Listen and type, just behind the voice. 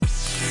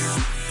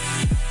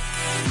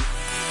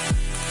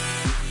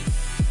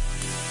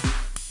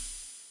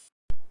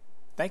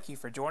Thank you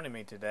for joining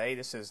me today.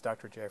 This is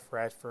Dr. Jeff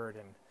Radford,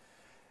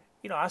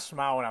 and I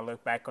smile when I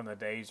look back on the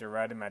days of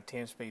riding my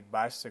 10-speed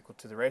bicycle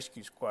to the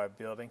rescue squad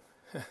building.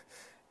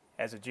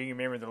 As a junior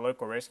member of the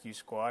local rescue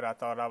squad, I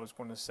thought I was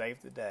going to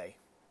save the day.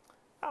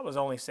 I was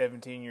only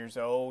 17 years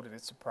old, and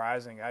it's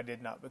surprising I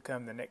did not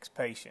become the next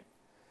patient,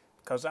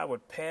 because I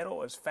would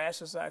pedal as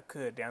fast as I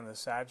could down the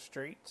side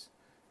streets,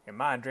 and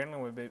my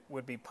adrenaline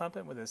would be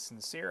pumping with a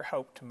sincere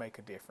hope to make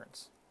a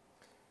difference.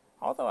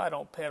 Although I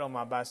don't pedal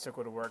my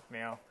bicycle to work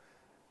now,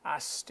 I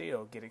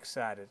still get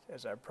excited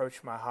as I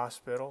approach my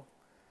hospital,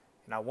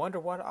 and I wonder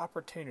what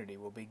opportunity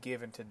will be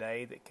given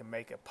today that can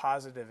make a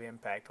positive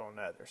impact on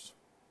others.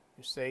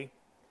 You see,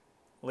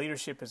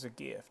 leadership is a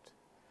gift,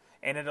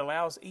 and it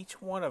allows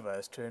each one of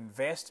us to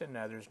invest in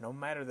others no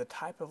matter the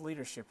type of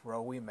leadership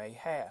role we may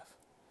have.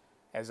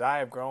 As I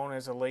have grown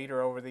as a leader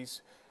over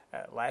these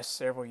last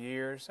several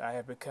years, I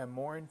have become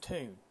more in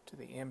tune to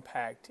the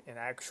impact an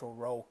actual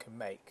role can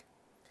make.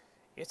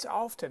 It's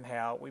often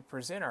how we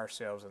present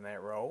ourselves in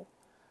that role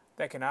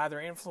that can either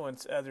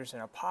influence others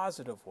in a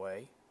positive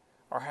way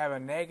or have a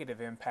negative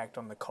impact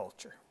on the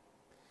culture.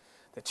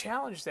 The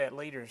challenge that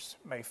leaders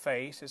may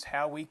face is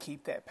how we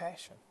keep that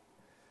passion.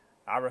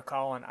 I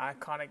recall an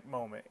iconic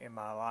moment in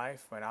my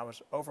life when I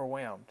was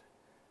overwhelmed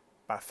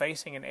by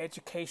facing an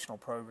educational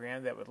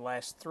program that would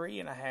last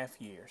 3.5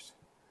 years.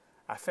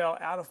 I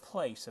felt out of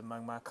place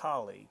among my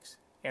colleagues,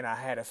 and I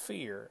had a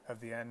fear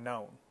of the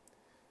unknown.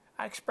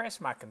 I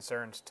expressed my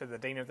concerns to the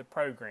dean of the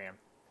program,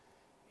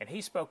 and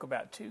he spoke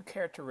about 2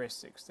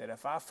 characteristics that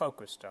if I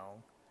focused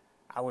on,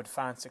 I would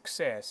find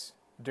success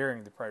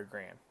during the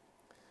program.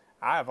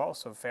 I have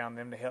also found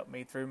them to help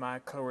me through my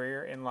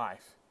career in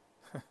life.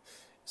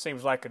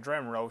 Seems like a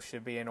drum roll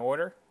should be in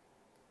order.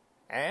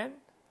 And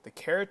the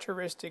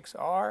characteristics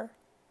are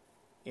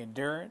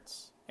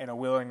endurance and a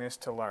willingness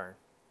to learn.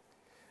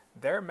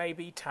 There may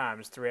be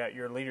times throughout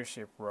your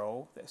leadership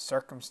role that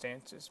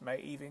circumstances may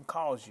even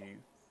cause you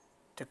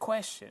to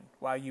question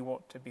why you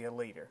want to be a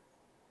leader.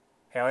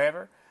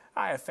 However,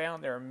 I have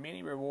found there are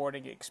many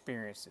rewarding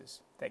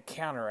experiences that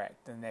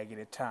counteract the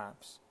negative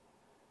times.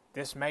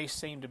 This may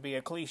seem to be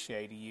a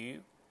cliche to you,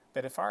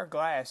 but if our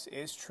glass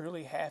is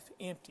truly half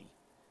empty,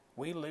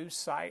 we lose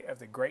sight of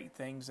the great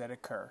things that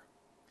occur.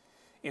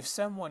 If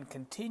someone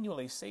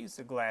continually sees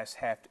the glass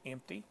half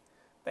empty,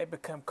 they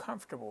become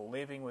comfortable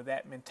living with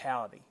that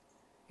mentality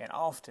and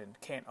often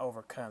can't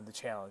overcome the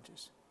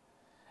challenges.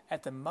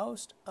 At the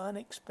most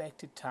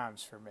unexpected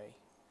times for me,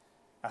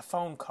 a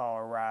phone call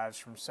arrives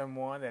from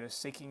someone that is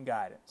seeking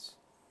guidance.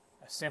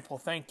 A simple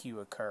thank you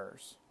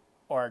occurs,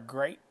 or a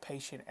great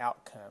patient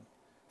outcome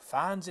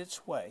finds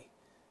its way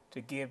to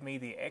give me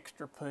the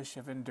extra push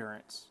of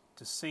endurance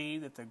to see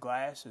that the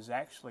glass is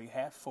actually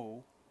half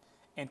full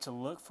and to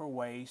look for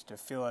ways to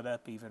fill it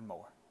up even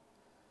more.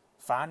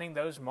 Finding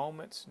those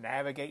moments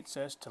navigates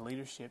us to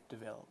leadership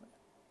development.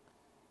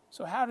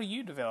 So how do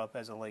you develop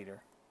as a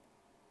leader?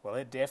 Well,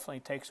 it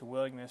definitely takes a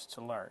willingness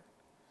to learn.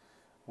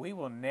 We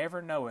will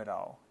never know it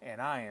all, and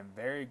I am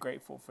very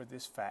grateful for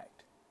this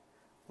fact.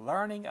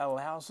 Learning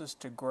allows us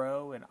to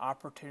grow, and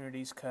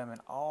opportunities come in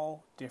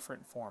all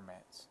different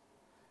formats.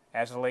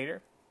 As a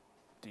leader,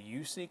 do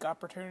you seek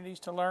opportunities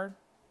to learn?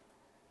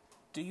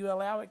 Do you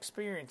allow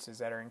experiences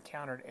that are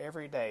encountered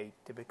every day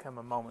to become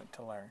a moment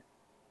to learn?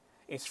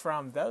 It's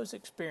from those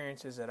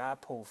experiences that I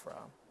pull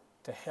from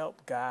to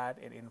help guide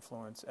and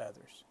influence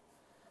others.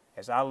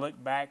 As I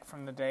look back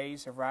from the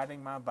days of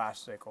riding my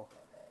bicycle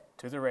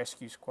to the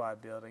rescue squad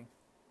building,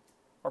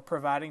 or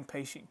providing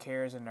patient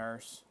care as a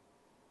nurse,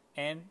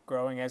 and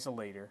growing as a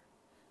leader,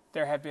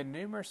 there have been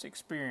numerous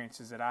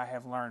experiences that I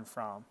have learned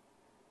from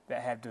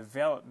that have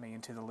developed me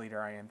into the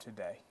leader I am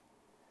today.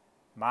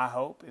 My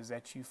hope is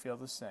that you feel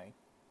the same.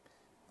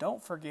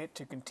 Don't forget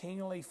to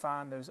continually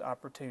find those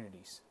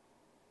opportunities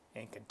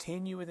and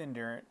continue with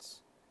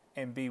endurance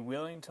and be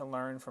willing to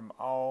learn from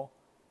all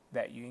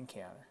that you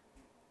encounter.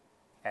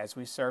 As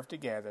we serve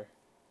together,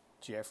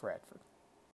 Jeff Radford.